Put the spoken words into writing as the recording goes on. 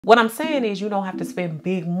What I'm saying is you don't have to spend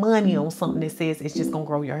big money on something that says it's just gonna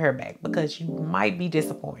grow your hair back, because you might be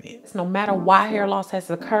disappointed. No matter why hair loss has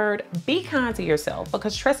occurred, be kind to yourself,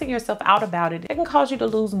 because stressing yourself out about it can cause you to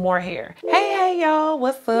lose more hair. Hey y'all,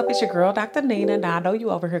 what's up? It's your girl, Dr. Nina. Now I know you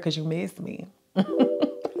over here because you missed me.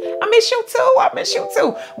 I miss you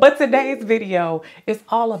too. But today's video is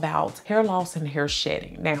all about hair loss and hair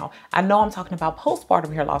shedding. Now, I know I'm talking about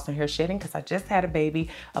postpartum hair loss and hair shedding because I just had a baby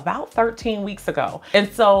about 13 weeks ago.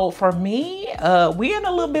 And so for me, we're in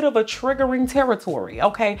a little bit of a triggering territory,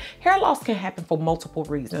 okay? Hair loss can happen for multiple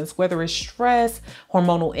reasons, whether it's stress,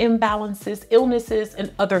 hormonal imbalances, illnesses,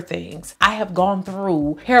 and other things. I have gone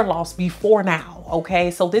through hair loss before now, okay?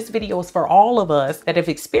 So this video is for all of us that have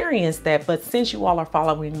experienced that, but since you all are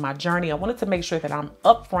following my journey, I wanted to make sure that I'm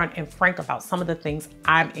upfront and frank about some of the things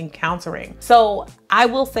I'm encountering. So I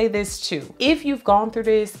will say this too. If you've gone through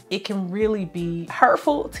this, it can really be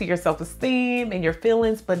hurtful to your self-esteem and your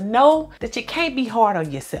feelings, but know that you can't be hard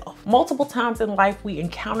on yourself. Multiple times in life, we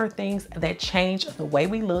encounter things that change the way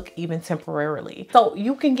we look, even temporarily. So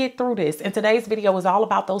you can get through this. And today's video is all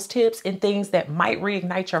about those tips and things that might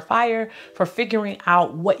reignite your fire for figuring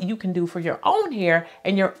out what you can do for your own hair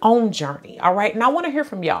and your own journey. All right. And I want to hear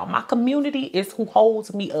from y'all. My community is who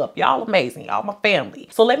holds me up. Y'all amazing. Y'all my family.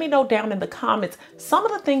 So let me know down in the comments some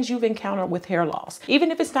of the things you've encountered with hair loss.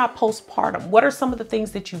 Even if it's not postpartum, what are some of the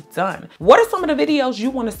things that you've done? What are some of the videos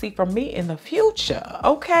you want to see from me in the future?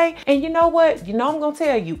 Okay. And you know what? You know, I'm going to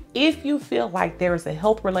tell you, if you feel like there is a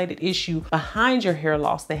health related issue behind your hair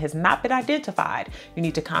loss that has not been identified, you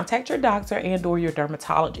need to contact your doctor and or your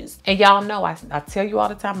dermatologist. And y'all know, I tell you all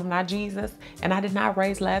the time, I'm not Jesus and I did not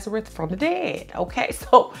raise Lazarus from the dead. Okay.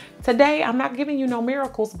 So today I'm not giving you no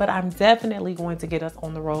miracles, but I'm definitely going to get us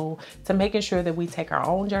on the road to making sure that we take our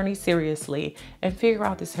own journey seriously and figure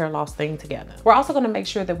out this hair loss thing together. We're also going to make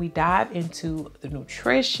sure that we dive into the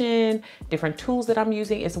nutrition, different tools that I'm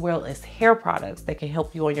using, as well as hair products that can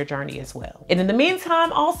help you on your journey as well. And in the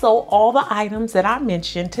meantime, also all the items that I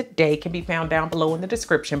mentioned today can be found down below in the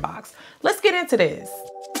description box. Let's get into this.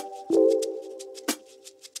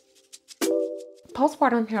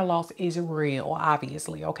 Postpartum hair loss is real,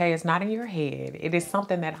 obviously, okay? It's not in your head. It is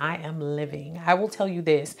something that I am living. I will tell you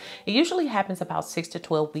this. It usually happens about 6 to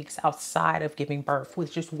 12 weeks outside of giving birth,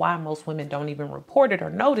 which is why most women don't even report it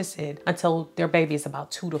or notice it until their baby is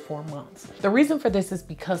about 2 to 4 months. The reason for this is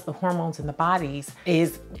because the hormones in the bodies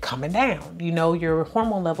is coming down. You know, your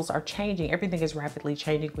hormone levels are changing. Everything is rapidly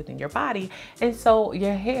changing within your body. And so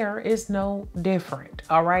your hair is no different,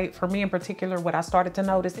 all right? For me in particular, what I started to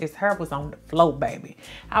notice is hair was on the floor, baby.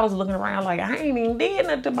 I was looking around like I ain't even did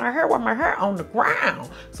nothing to my hair with my hair on the ground.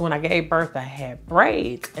 So when I gave birth, I had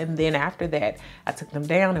braids. And then after that, I took them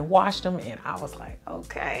down and washed them. And I was like,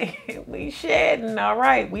 okay, we shedding. All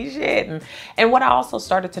right, we shedding. And what I also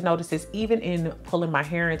started to notice is even in pulling my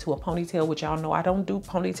hair into a ponytail, which y'all know I don't do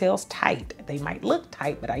ponytails tight. They might look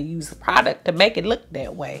tight, but I use a product to make it look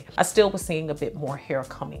that way. I still was seeing a bit more hair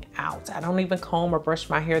coming out. I don't even comb or brush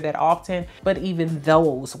my hair that often, but even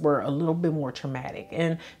those were a little bit more traumatic.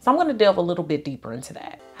 And so I'm going to delve a little bit deeper into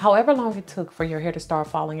that. However long it took for your hair to start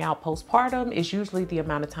falling out postpartum is usually the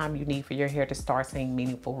amount of time you need for your hair to start seeing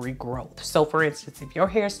meaningful regrowth. So for instance, if your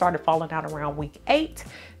hair started falling out around week 8,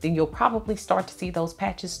 then you'll probably start to see those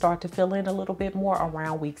patches start to fill in a little bit more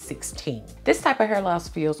around week 16. This type of hair loss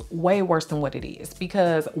feels way worse than what it is,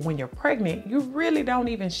 because when you're pregnant, you really don't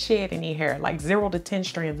even shed any hair, like 0 to 10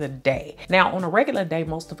 strands a day. Now on a regular day,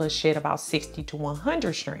 most of us shed about 60 to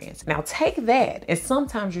 100 strands. Now take that, and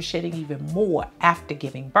sometimes you're shedding even more after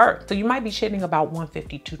giving birth. So you might be shedding about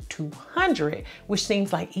 150 to 200, which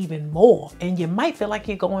seems like even more. And you might feel like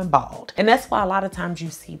you're going bald. And that's why a lot of times you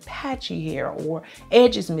see patchy hair or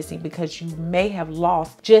edges missing, because you may have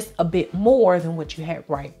lost just a bit more than what you had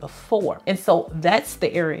right before. And so that's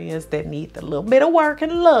the areas that need a little bit of work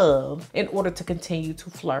and love in order to continue to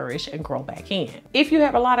flourish and grow back in. If you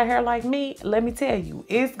have a lot of hair like me, let me tell you,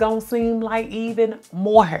 it's gonna seem like even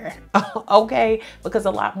more hair, okay? Because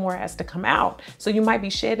a lot more has to come out. So you might be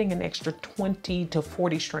shedding an extra 20 to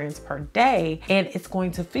 40 strands per day, and it's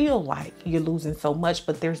going to feel like you're losing so much,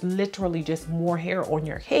 but there's literally just more hair on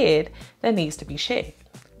your head that needs to be shed.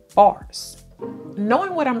 Bars.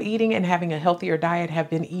 Knowing what I'm eating and having a healthier diet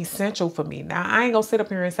have been essential for me. Now, I ain't gonna sit up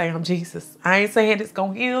here and say I'm Jesus. I ain't saying it's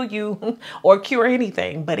gonna heal you or cure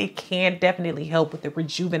anything, but it can definitely help with the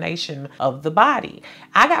rejuvenation of the body.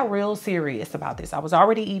 I got real serious about this. I was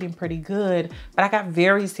already eating pretty good, but I got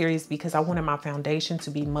very serious because I wanted my foundation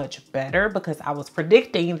to be much better, because I was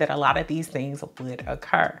predicting that a lot of these things would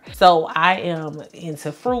occur. So I am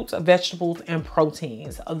into fruits, vegetables, and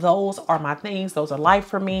proteins. Those are my things. Those are life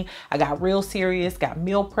for me. I got real serious. Got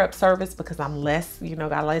meal prep service because I'm less,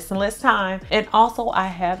 got less and less time. And also I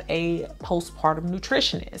have a postpartum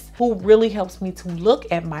nutritionist who really helps me to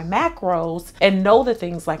look at my macros and know the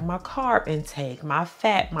things like my carb intake, my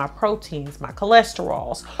fat, my proteins, my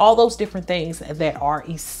cholesterols, all those different things that are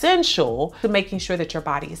essential to making sure that your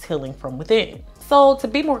body is healing from within. So to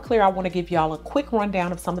be more clear, I want to give y'all a quick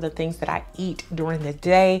rundown of some of the things that I eat during the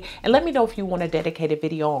day. And let me know if you want a dedicated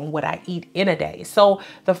video on what I eat in a day. So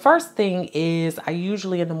the first thing is I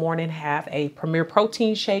usually in the morning have a Premier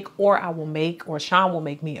protein shake, or Sean will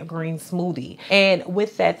make me a green smoothie. And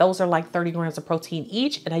with that, those are like 30 grams of protein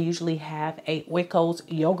each. And I usually have a Oikos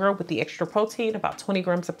yogurt with the extra protein, about 20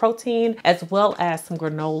 grams of protein, as well as some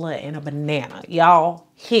granola and a banana. Y'all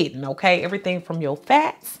hidden, okay? Everything from your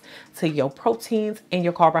fats to your proteins and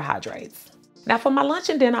your carbohydrates. Now for my lunch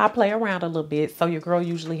and dinner, I play around a little bit. So your girl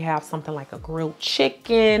usually have something like a grilled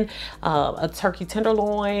chicken, a turkey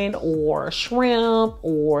tenderloin, or shrimp,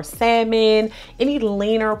 or salmon. Any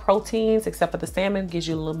leaner proteins, except for the salmon, gives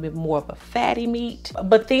you a little bit more of a fatty meat.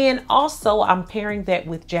 But then also I'm pairing that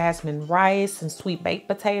with jasmine rice and sweet baked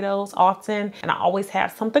potatoes often. And I always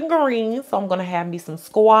have something green. So I'm gonna have me some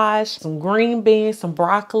squash, some green beans, some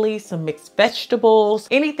broccoli, some mixed vegetables,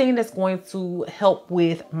 anything that's going to help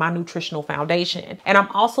with my nutritional foundation. And I'm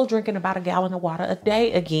also drinking about 1 gallon of water a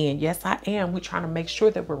day again. Yes, I am. We're trying to make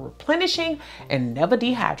sure that we're replenishing and never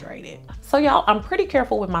dehydrated. So y'all, I'm pretty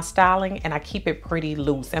careful with my styling and I keep it pretty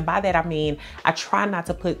loose. And by that, I mean, I try not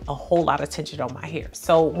to put a whole lot of tension on my hair.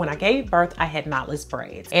 So when I gave birth, I had knotless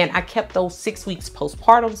braids and I kept those 6 weeks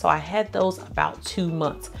postpartum. So I had those about 2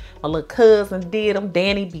 months. My little cousin did them.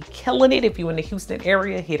 Danny be killing it. If you're in the Houston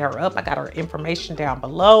area, hit her up. I got her information down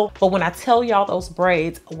below. But when I tell y'all those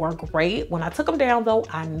braids were great, when I took them down though,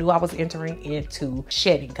 I knew I was entering into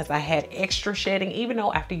shedding because I had extra shedding. Even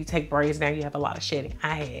though after you take braids down, you have a lot of shedding.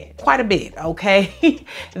 I had quite a bit, okay?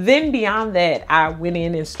 Then beyond that, I went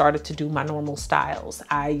in and started to do my normal styles.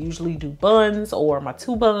 I usually do buns or my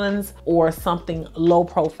 2 buns or something low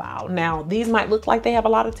profile. Now, these might look like they have a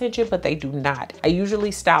lot of tension, but they do not. I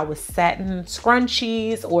usually style with satin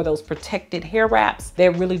scrunchies or those protected hair wraps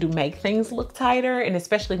that really do make things look tighter. And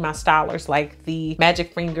especially my stylers like the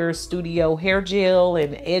Magic Fingers Studio hair gel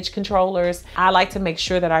and edge controllers. I like to make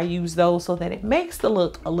sure that I use those so that it makes the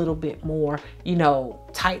look a little bit more,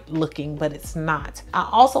 tight looking, but it's not. I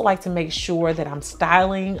also like to make sure that I'm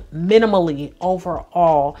styling minimally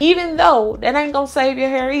overall, even though that ain't gonna save your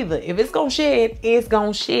hair either. If it's gonna shed, it's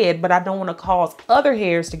gonna shed, but I don't want to cause other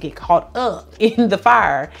hairs to get caught up in the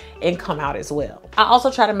fire and come out as well. I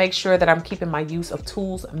also try to make sure that I'm keeping my use of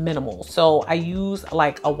tools minimal. So I use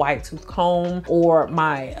like a wide tooth comb or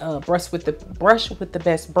my brush with the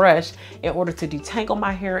best brush in order to detangle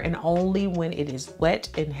my hair, and only when it is wet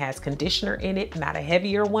and has conditioner in it, not a heavier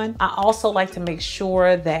one. I also like to make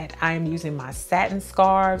sure that I am using my satin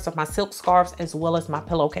scarves or my silk scarves as well as my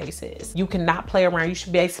pillowcases. You cannot play around. You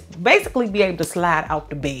should basically be able to slide out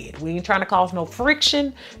the bed. We ain't trying to cause no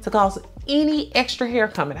friction to cause any extra hair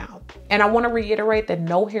coming out. And I want to reiterate that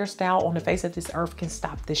no hairstyle on the face of this earth can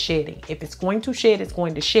stop the shedding. If it's going to shed, it's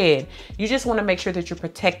going to shed. You just want to make sure that you're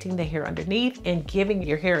protecting the hair underneath and giving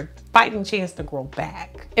your hair a fighting chance to grow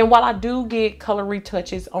back. And while I do get color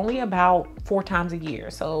retouches only about 4 times a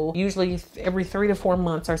year, so usually every 3 to 4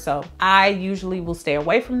 months or so, I usually will stay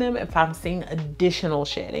away from them if I'm seeing additional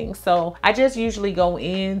shedding. So I just usually go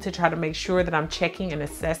in to try to make sure that I'm checking and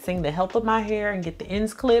assessing the health of my hair and get the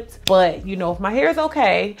ends clipped. But if my hair is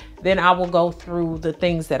okay, then I will go through the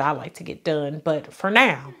things that I like to get done. But for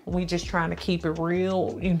now, we just trying to keep it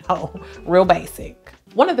real, real basic.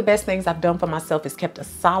 One of the best things I've done for myself is kept a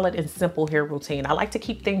solid and simple hair routine. I like to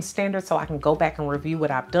keep things standard so I can go back and review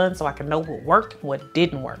what I've done so I can know what worked and what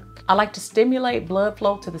didn't work. I like to stimulate blood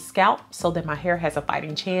flow to the scalp so that my hair has a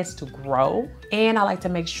fighting chance to grow. And I like to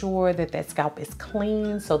make sure that that scalp is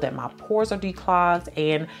clean so that my pores are declogged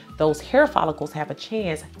and those hair follicles have a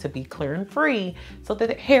chance to be clear and free so that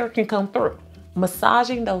the hair can come through.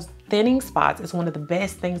 Massaging those thinning spots is one of the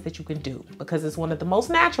best things that you can do because it's one of the most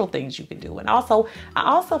natural things you can do. And also, I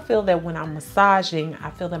also feel that when I'm massaging, I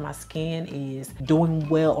feel that my skin is doing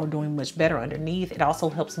well or doing much better underneath. It also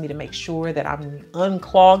helps me to make sure that I'm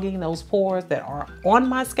unclogging those pores that are on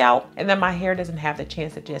my scalp and that my hair doesn't have the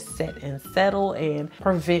chance to just set and settle and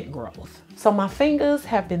prevent growth. So my fingers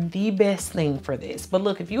have been the best thing for this. But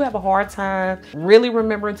look, if you have a hard time really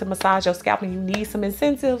remembering to massage your scalp and you need some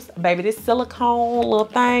incentives, baby, this silicone little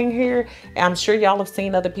thing here hair. I'm sure y'all have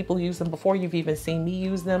seen other people use them before. You've even seen me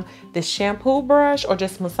use them. The shampoo brush or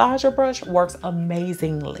just massager brush works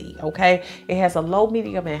amazingly, okay? It has a low,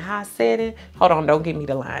 medium, and high setting. Hold on, don't give me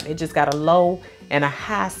the line. It just got a low and a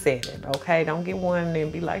high setting, okay? Don't get one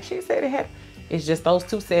and be like, she said it had. It's just those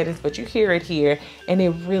two settings, but you hear it here, and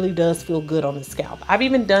it really does feel good on the scalp. I've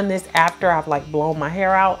even done this after I've like blown my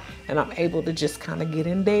hair out, and I'm able to just kind of get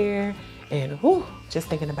in there, and whew, just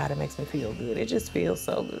thinking about it makes me feel good. It just feels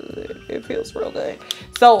so good. It feels real good.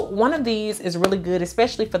 So one of these is really good,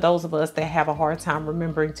 especially for those of us that have a hard time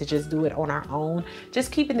remembering to just do it on our own.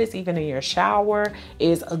 Just keeping this even in your shower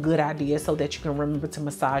is a good idea so that you can remember to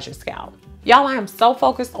massage your scalp. Y'all, I am so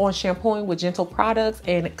focused on shampooing with gentle products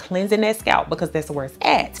and cleansing that scalp because that's where it's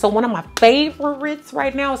at. So one of my favorites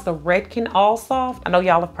right now is the Redken All Soft. I know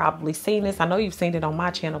y'all have probably seen this. I know you've seen it on my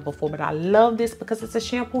channel before, but I love this because it's a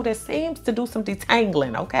shampoo that seems to do some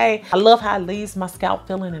detangling, okay? I love how it leaves my scalp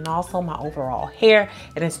feeling and also my overall hair,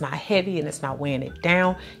 and it's not heavy and it's not weighing it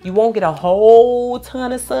down. You won't get a whole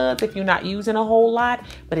ton of suds if you're not using a whole lot,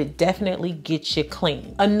 but it definitely gets you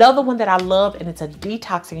clean. Another one that I love, and it's a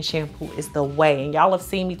detoxing shampoo, is the Way, and y'all have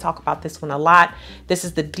seen me talk about this one a lot. This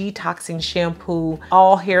is the detoxing shampoo,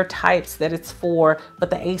 all hair types that it's for, but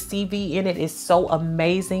the ACV in it is so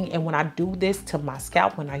amazing. And when I do this to my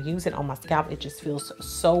scalp, when I use it on my scalp, it just feels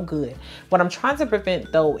so good. What I'm trying to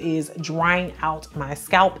prevent though is drying out my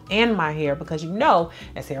scalp and my hair, because you know,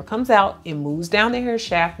 as hair comes out, it moves down the hair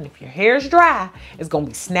shaft, and if your hair is dry, it's gonna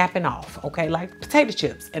be snapping off, okay, like potato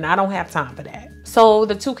chips, and I don't have time for that. So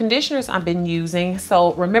the two conditioners I've been using,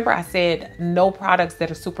 so remember I said no products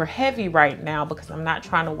that are super heavy right now because I'm not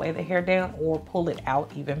trying to weigh the hair down or pull it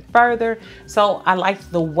out even further. So I like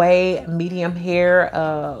the Way medium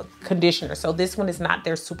hair conditioner. So this one is not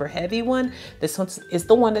their super heavy one. This one is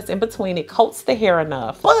the one that's in between. It coats the hair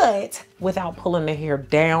enough, but without pulling the hair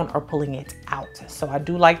down or pulling it out. So I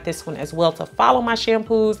do like this one as well to follow my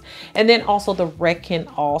shampoos. And then also the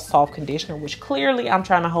Redken All Soft Conditioner, which clearly I'm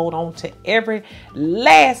trying to hold on to every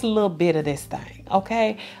last little bit of this thing,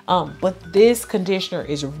 okay? But this conditioner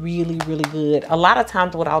is really, really good. A lot of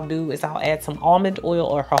times what I'll do is I'll add some almond oil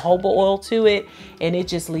or jojoba oil to it, and it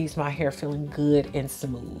just leaves my hair feeling good and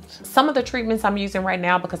smooth. Some of the treatments I'm using right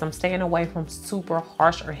now, because I'm staying away from super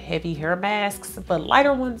harsh or heavy hair masks, but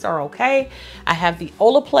lighter ones are okay. I have the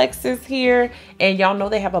Olaplexes here, and y'all know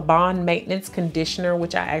they have a bond maintenance conditioner,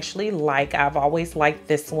 which I actually like. I've always liked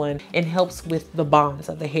this one. It helps with the bonds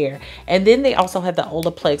of the hair. And then they also have the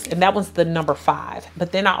Olaplex, and that one's the number 5.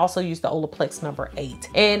 But then I also use the Olaplex number 8.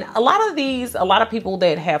 And a lot of people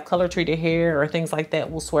that have color treated hair or things like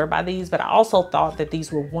that will swear by these, but I also thought that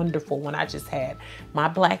these were wonderful when I just had my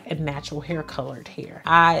black and natural hair colored hair.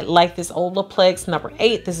 I like this Olaplex number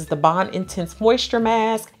 8. This is the Bond Intense Moisture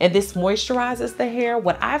Mask, and this moisturizes the hair.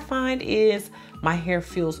 What I find is my hair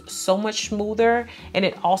feels so much smoother, and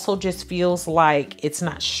it also just feels like it's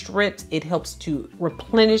not stripped. It helps to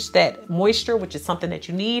replenish that moisture, which is something that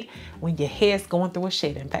you need when your hair's going through a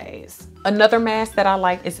shedding phase. Another mask that I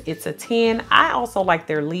like is It's a 10. I also like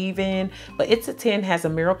their leave-in, but It's a 10 has a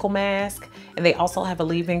miracle mask, and they also have a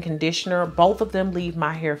leave-in conditioner. Both of them leave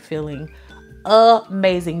my hair feeling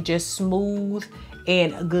amazing, just smooth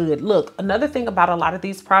and good. Look, another thing about a lot of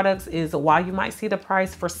these products is while you might see the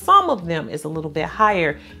price for some of them is a little bit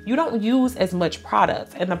higher, you don't use as much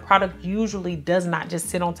product, and the product usually does not just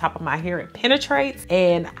sit on top of my hair. It penetrates,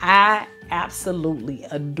 and I absolutely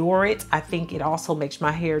adore it. I think it also makes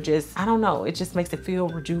my hair just, I don't know, it just makes it feel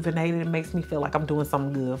rejuvenated. It makes me feel like I'm doing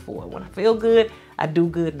something good for it. When I feel good, I do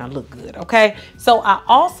good and I look good, okay? So I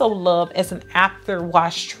also love, as an after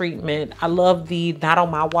wash treatment, I love the Not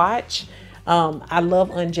On My Watch. I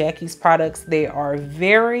love Jackie's products. They are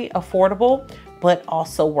very affordable, but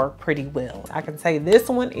also work pretty well. I can say this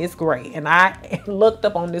one is great. And I looked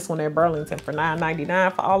up on this one at Burlington for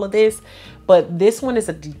 $9.99 for all of this, but this one is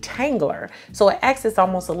a detangler. So it acts as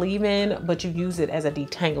almost a leave-in, but you use it as a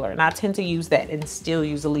detangler. And I tend to use that and still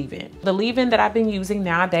use a leave-in. The leave-in that I've been using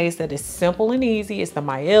nowadays that is simple and easy is the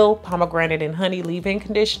Mael Pomegranate and Honey Leave-In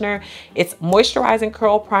Conditioner. It's moisturizing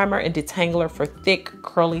curl primer and detangler for thick,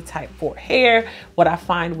 curly type 4 hair. What I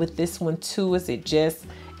find with this one too is it just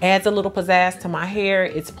adds a little pizzazz to my hair.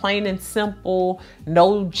 It's plain and simple,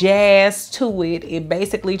 no jazz to it. It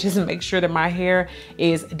basically just makes sure that my hair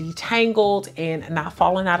is detangled and not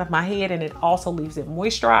falling out of my head. And it also leaves it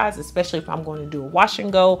moisturized, especially if I'm going to do a wash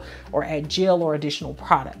and go or add gel or additional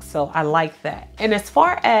products. So I like that. And as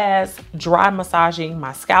far as dry massaging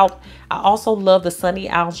my scalp, I also love the Sunny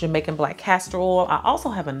Isles Jamaican Black Castor Oil. I also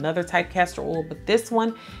have another type castor oil, but this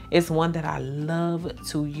one is one that I love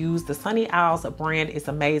to use. The Sunny Isles brand is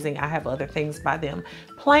amazing. amazing. I have other things by them.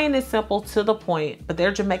 Plain and simple, to the point, but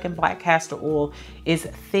their Jamaican black castor oil is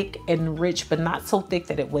thick and rich, but not so thick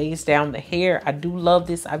that it weighs down the hair. I do love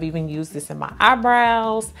this. I've even used this in my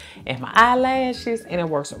eyebrows and my eyelashes, and it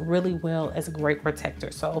works really well as a great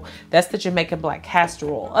protector. So that's the Jamaican black castor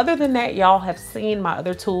oil. Other than that, y'all have seen my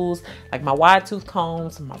other tools, like my wide tooth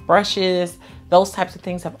combs, my brushes. Those types of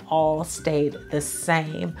things have all stayed the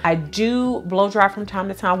same. I do blow dry from time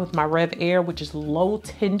to time with my Rev Air, which is low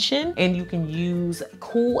tension, and you can use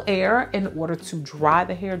cool air in order to dry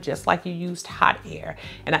the hair just like you used hot air.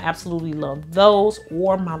 And I absolutely love those,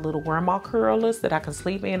 or my little grandma curlers that I can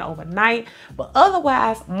sleep in overnight. But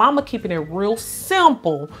otherwise, mama keeping it real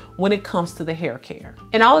simple when it comes to the hair care.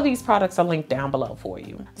 And all of these products are linked down below for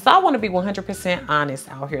you. So I want to be 100% honest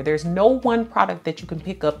out here. There's no one product that you can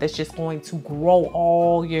pick up that's just going to grow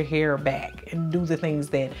all your hair back and do the things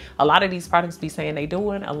that a lot of these products be saying they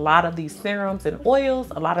doing. A lot of these serums and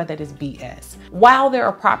oils, a lot of that is BS. While there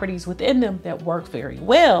are properties within them that work very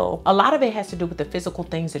well, a lot of it has to do with the physical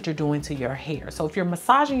things that you're doing to your hair. So if you're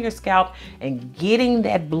massaging your scalp and getting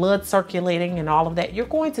that blood circulating and all of that, you're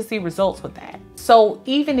going to see results with that. So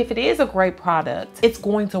even if it is a great product, it's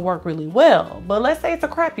going to work really well. But let's say it's a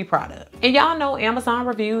crappy product. And y'all know Amazon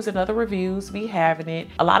reviews and other reviews be having it.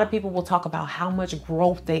 A lot of people will talk about how much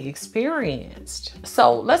growth they experienced.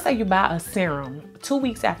 So let's say you buy a serum 2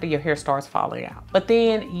 weeks after your hair starts falling out, but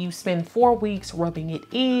then you spend 4 weeks rubbing it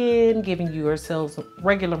in, giving yourselves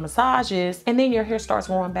regular massages, and then your hair starts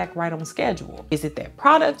growing back right on schedule. Is it that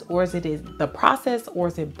product, or is it the process, or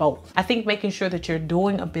is it both? I think making sure that you're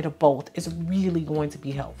doing a bit of both is really going to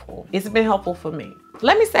be helpful. It's been helpful for me.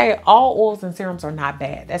 Let me say, all oils and serums are not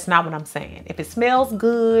bad. That's not what I'm saying. If it smells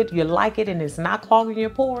good, you like it, and it's not clogging your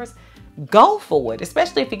pores, go for it,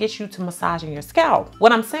 especially if it gets you to massaging your scalp.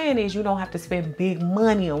 What I'm saying is you don't have to spend big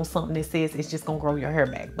money on something that says it's just gonna grow your hair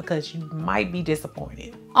back, because you might be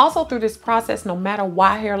disappointed. Also, through this process, no matter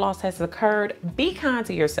why hair loss has occurred, be kind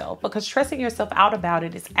to yourself, because stressing yourself out about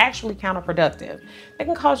it is actually counterproductive. It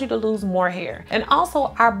can cause you to lose more hair. And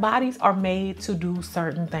also, our bodies are made to do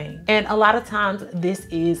certain things. And a lot of times this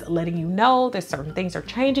is letting you know that certain things are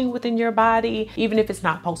changing within your body. Even if it's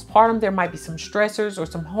not postpartum, there might be some stressors or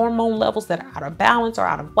some hormone levels that are out of balance or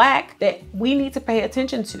out of whack that we need to pay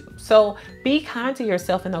attention to. So be kind to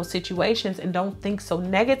yourself in those situations and don't think so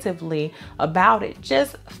negatively about it.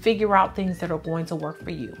 Just figure out things that are going to work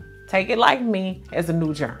for you. Take it like me as a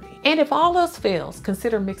new journey. And if all else fails,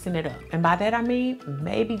 consider mixing it up. And by that I mean,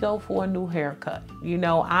 maybe go for a new haircut. You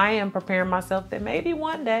know, I am preparing myself that maybe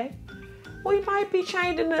one day we might be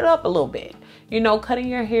changing it up a little bit. You know, cutting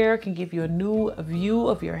your hair can give you a new view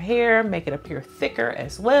of your hair, make it appear thicker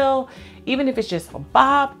as well. Even if it's just a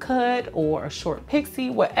bob cut or a short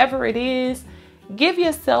pixie, whatever it is, give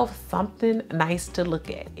yourself something nice to look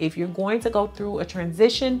at. If you're going to go through a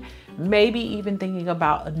transition, maybe even thinking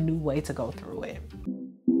about a new way to go through it.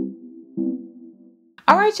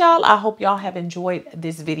 All right, y'all, I hope y'all have enjoyed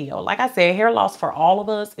this video. Like I said, hair loss for all of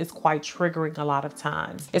us is quite triggering a lot of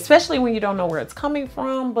times, especially when you don't know where it's coming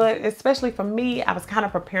from. But especially for me, I was kind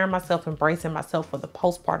of preparing myself, embracing myself for the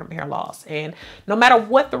postpartum hair loss. And no matter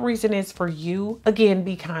what the reason is for you, again,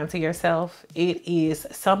 be kind to yourself. It is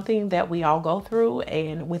something that we all go through,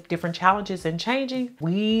 and with different challenges and changing,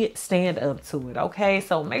 we stand up to it, okay?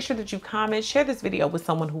 So make sure that you comment, share this video with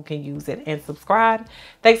someone who can use it, and subscribe.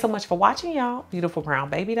 Thanks so much for watching, y'all. Beautiful Brown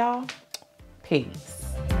Baby Doll. Peace.